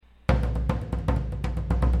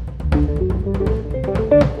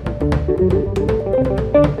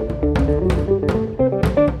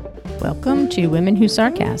to Women Who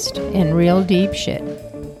Sarcast and Real Deep Shit.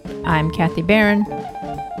 I'm Kathy Barron.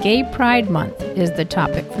 Gay Pride Month is the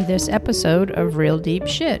topic for this episode of Real Deep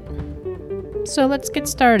Shit. So let's get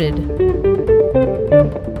started.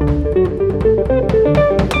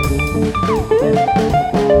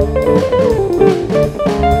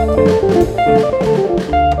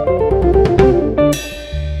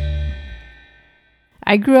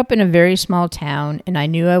 I grew up in a very small town, and I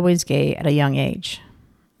knew I was gay at a young age.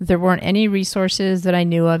 There weren't any resources that I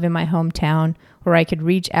knew of in my hometown where I could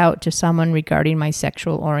reach out to someone regarding my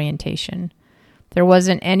sexual orientation. There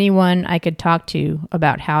wasn't anyone I could talk to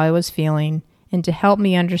about how I was feeling and to help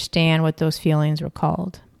me understand what those feelings were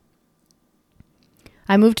called.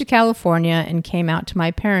 I moved to California and came out to my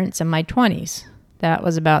parents in my 20s. That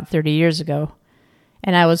was about 30 years ago.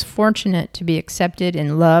 And I was fortunate to be accepted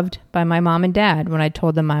and loved by my mom and dad when I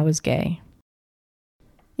told them I was gay.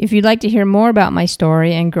 If you'd like to hear more about my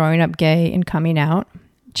story and growing up gay and coming out,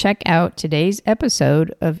 check out today's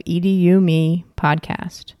episode of EDU Me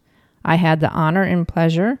podcast. I had the honor and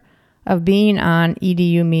pleasure of being on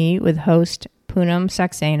EDU Me with host Poonam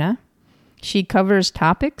Saxena. She covers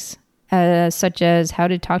topics such as how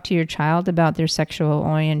to talk to your child about their sexual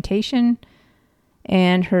orientation,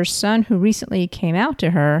 and her son, who recently came out to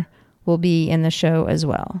her, will be in the show as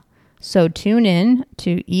well. So tune in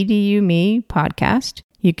to EDU Me podcast.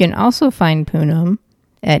 You can also find Poonam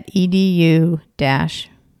at edu-me.net.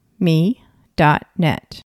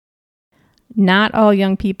 Not all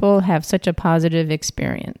young people have such a positive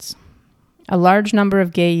experience. A large number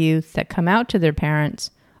of gay youth that come out to their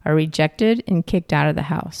parents are rejected and kicked out of the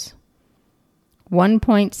house.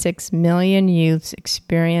 1.6 million youths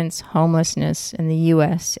experience homelessness in the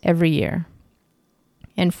U.S. every year,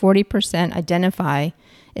 and 40% identify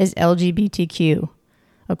as LGBTQ,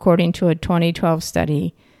 according to a 2012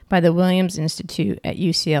 study by the Williams Institute at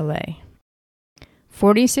UCLA.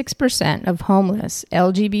 46% of homeless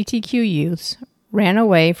LGBTQ youths ran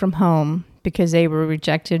away from home because they were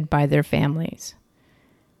rejected by their families.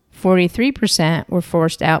 43% were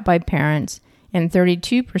forced out by parents, and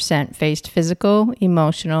 32% faced physical,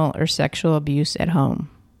 emotional, or sexual abuse at home.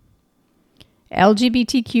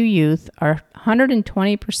 LGBTQ youth are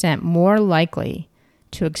 120% more likely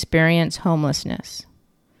to experience homelessness.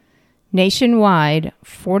 Nationwide,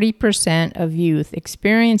 40% of youth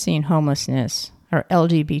experiencing homelessness are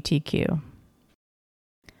LGBTQ.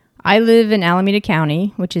 I live in Alameda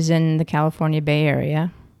County, which is in the California Bay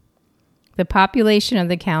Area. The population of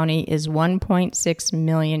the county is 1.6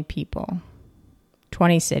 million people.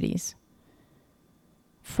 20 cities.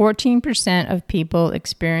 14% of people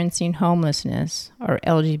experiencing homelessness are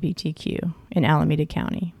LGBTQ in Alameda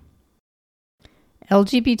County.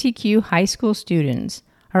 LGBTQ high school students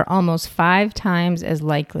are almost 5 times as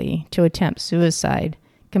likely to attempt suicide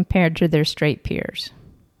compared to their straight peers.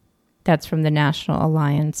 That's from the National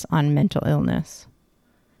Alliance on Mental Illness.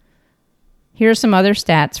 Here are some other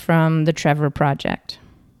stats from the Trevor Project.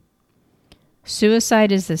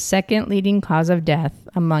 Suicide is the second leading cause of death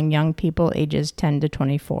among young people ages 10 to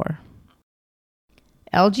 24.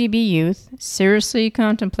 LGB youth seriously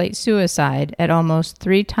contemplate suicide at almost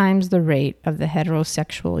 3 times the rate of the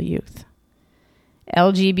heterosexual youth.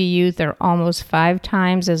 LGB youth are almost 5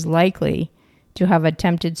 times as likely to have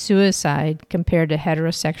attempted suicide compared to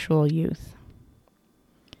heterosexual youth.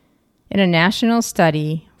 In a national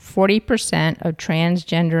study, 40% of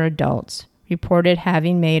transgender adults reported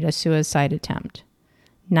having made a suicide attempt.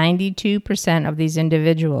 92% of these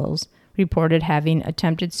individuals reported having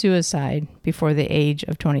attempted suicide before the age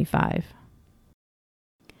of 25.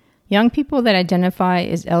 Young people that identify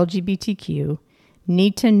as LGBTQ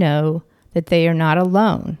need to know that they are not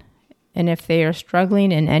alone, and if they are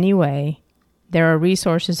struggling in any way, there are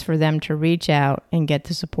resources for them to reach out and get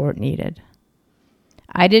the support needed.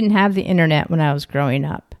 I didn't have the internet when I was growing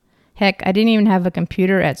up. Heck, I didn't even have a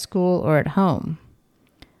computer at school or at home.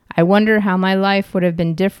 I wonder how my life would have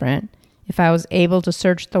been different if I was able to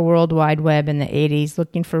search the World Wide Web in the 80s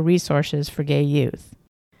looking for resources for gay youth.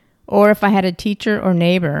 Or if I had a teacher or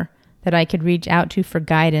neighbor that I could reach out to for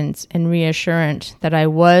guidance and reassurance that I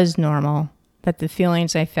was normal, that the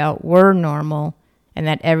feelings I felt were normal, and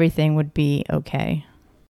that everything would be okay.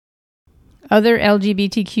 Other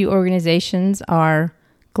LGBTQ organizations are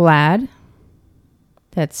GLAAD,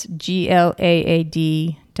 that's GLAAD.org.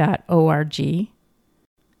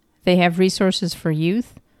 They have resources for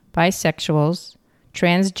youth, bisexuals,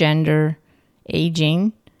 transgender,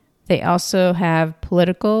 aging. They also have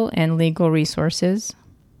political and legal resources.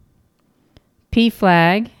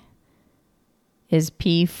 PFLAG is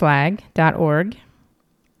pflag.org.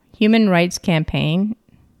 Human Rights Campaign,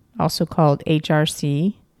 also called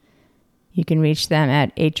HRC. You can reach them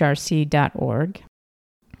at hrc.org.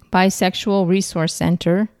 Bisexual Resource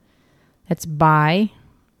Center, that's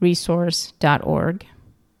biresource.org.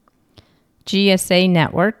 GSA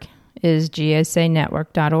Network is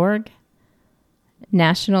gsanetwork.org.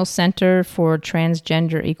 National Center for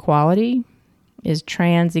Transgender Equality is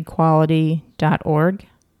transequality.org.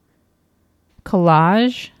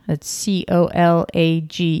 Collage, that's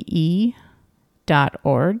COLAGE.org.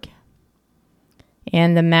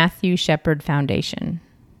 And the Matthew Shepard Foundation,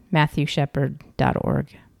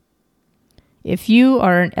 matthewshepard.org. If you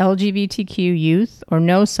are an LGBTQ youth or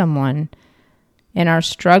know someone and are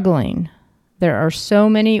struggling, there are so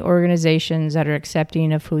many organizations that are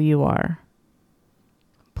accepting of who you are.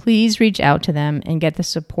 Please reach out to them and get the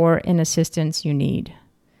support and assistance you need.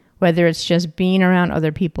 Whether it's just being around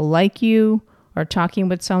other people like you or talking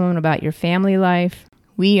with someone about your family life,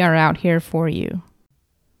 we are out here for you.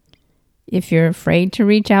 If you're afraid to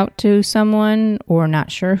reach out to someone or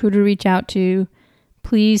not sure who to reach out to,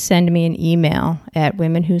 please send me an email at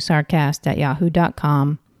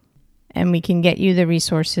womenwhosarcast@yahoo.com and we can get you the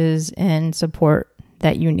resources and support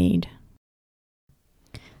that you need.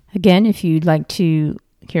 Again, if you'd like to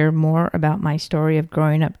hear more about my story of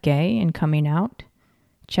growing up gay and coming out,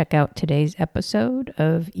 check out today's episode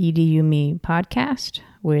of EDU Me podcast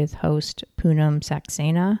with host Poonam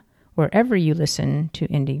Saxena, wherever you listen to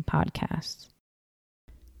indie podcasts.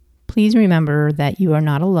 Please remember that you are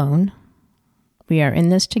not alone. We are in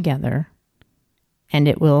this together, and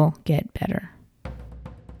it will get better.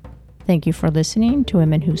 Thank you for listening to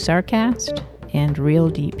Women Who Sarcast and Real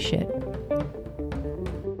Deep Shit.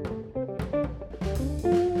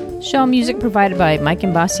 Show music provided by Mike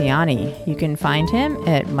Imbassiani. You can find him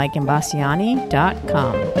at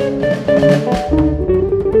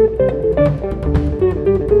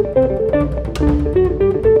mikeimbassiani.com.